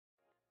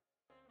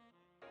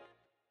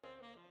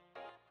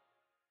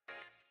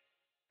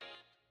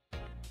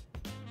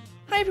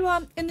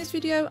everyone, in this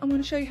video I'm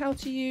going to show you how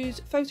to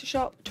use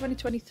Photoshop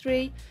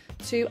 2023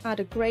 to add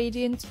a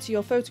gradient to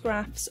your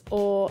photographs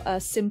or a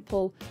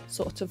simple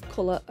sort of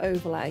colour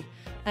overlay.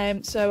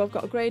 So I've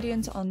got a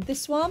gradient on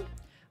this one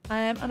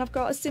and I've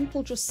got a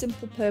simple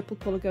purple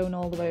colour going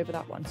all the way over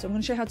that one. So I'm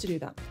going to show you how to do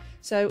that.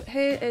 So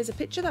here is a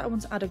picture that I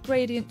want to add a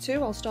gradient to.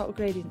 I'll start with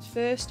gradients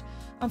first,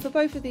 and for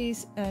both of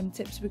these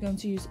tips we're going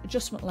to use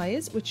adjustment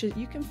layers, which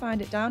you can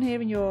find it down here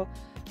in your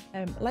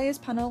layers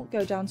panel.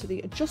 Go down to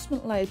the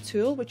adjustment layer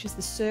tool, which is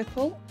the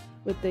circle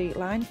with the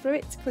line through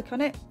it. Click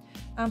on it,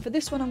 and for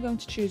this one I'm going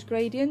to choose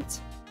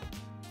gradient.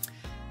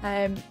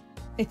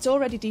 It's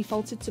already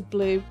defaulted to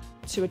blue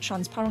to a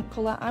transparent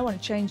colour. I want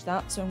to change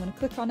that, so I'm going to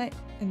click on it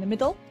in the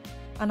middle,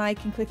 and I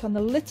can click on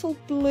the little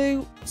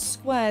blue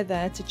square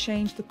there to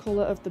change the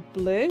colour of the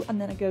blue,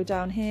 and then I go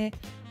down here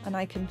and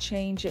I can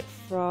change it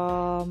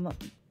from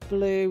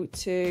blue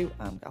to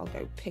I'll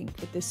go pink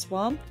with this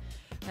one.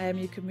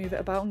 You can move it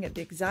about and get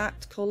the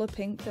exact colour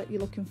pink that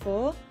you're looking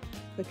for.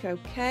 Click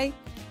OK,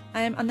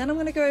 and then I'm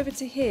going to go over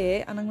to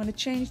here and I'm going to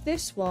change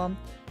this one.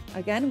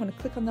 Again, I'm going to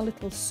click on the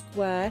little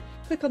square,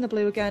 click on the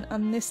blue again,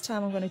 and this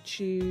time I'm going to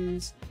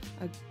choose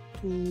a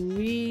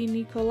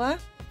greeny colour.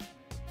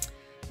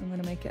 I'm going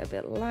to make it a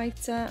bit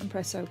lighter and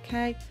press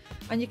OK.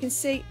 And you can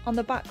see on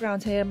the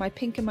background here, my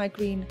pink and my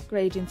green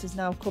gradient is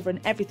now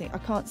covering everything. I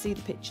can't see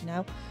the picture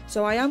now.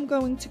 So I am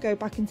going to go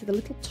back into the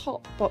little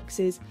top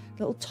boxes,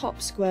 little top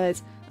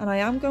squares, and I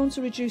am going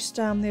to reduce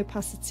down the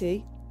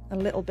opacity a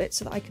little bit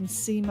so that I can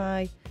see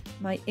my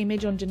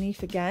image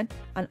underneath again.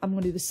 And I'm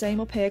going to do the same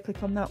up here,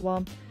 click on that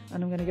one,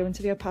 and I'm going to go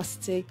into the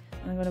opacity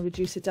and I'm going to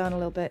reduce it down a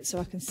little bit so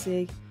I can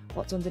see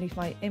what's underneath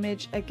my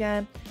image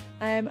again.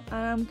 And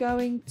I'm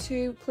going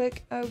to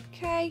click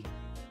OK.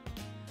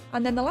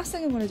 And then the last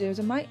thing I'm going to do is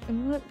I'm going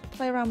to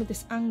play around with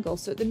this angle.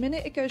 So at the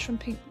minute it goes from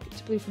pink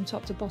to blue from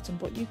top to bottom,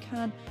 but you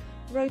can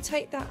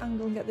rotate that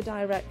angle and get the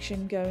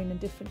direction going in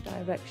different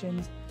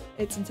directions.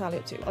 It's entirely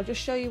up to you. I'll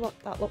just show you what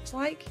that looks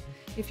like.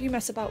 If you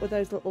mess about with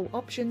those little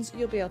options,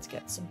 you'll be able to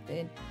get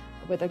something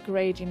with a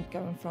gradient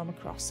going from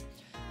across.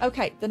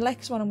 Okay, the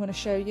next one I'm going to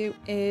show you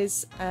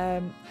is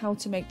how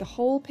to make the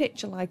whole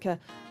picture like a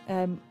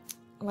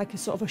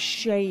sort of a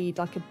shade.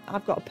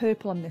 I've got a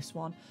purple on this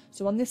one,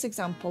 so on this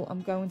example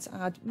I'm going to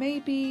add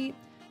maybe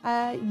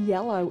a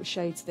yellow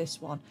shade to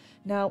this one.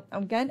 Now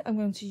again, I'm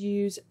going to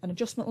use an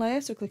adjustment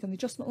layer, so click on the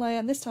adjustment layer,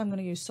 and this time I'm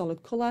going to use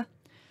solid colour,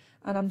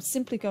 and I'm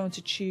simply going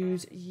to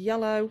choose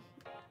yellow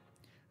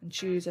and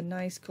choose a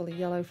nice colour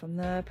yellow from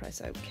there.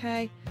 Press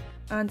OK,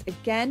 and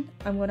again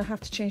I'm going to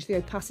have to change the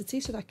opacity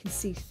so that I can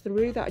see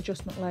through that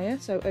adjustment layer.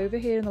 So over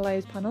here in the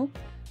layers panel,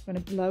 I'm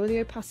going to lower the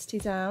opacity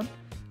down,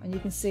 and you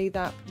can see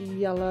that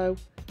yellow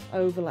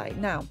overlay.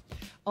 Now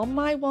on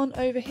my one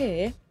over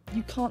here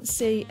you can't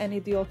see any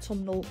of the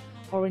autumnal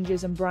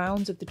oranges and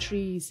browns of the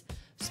trees,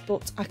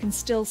 but I can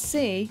still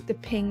see the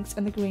pinks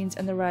and the greens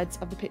and the reds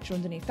of the picture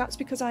underneath. That's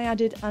because I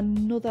added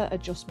another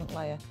adjustment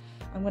layer.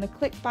 I'm going to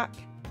click back,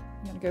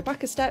 I'm going to go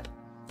back a step,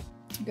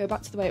 go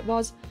back to the way it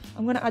was.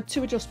 I'm going to add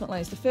two adjustment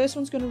layers. The first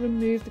one's going to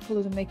remove the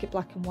colours and make it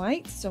black and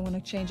white, so I'm going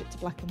to change it to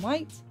black and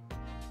white.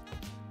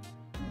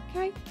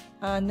 Okay,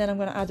 and then I'm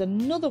going to add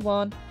another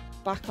one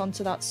back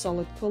onto that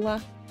solid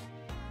colour,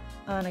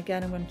 and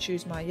again I'm going to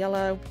choose my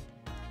yellow,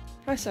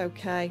 press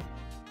OK,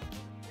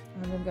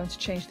 and I'm going to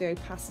change the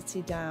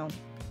opacity down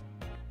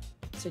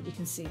so you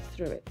can see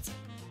through it.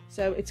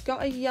 So it's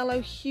got a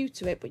yellow hue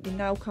to it, but you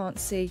now can't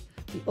see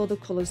the other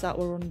colours that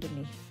were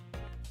underneath.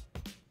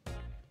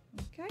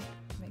 Okay,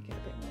 make it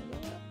a bit more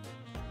yellow,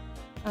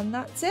 and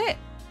that's it.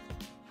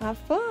 Have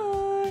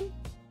fun!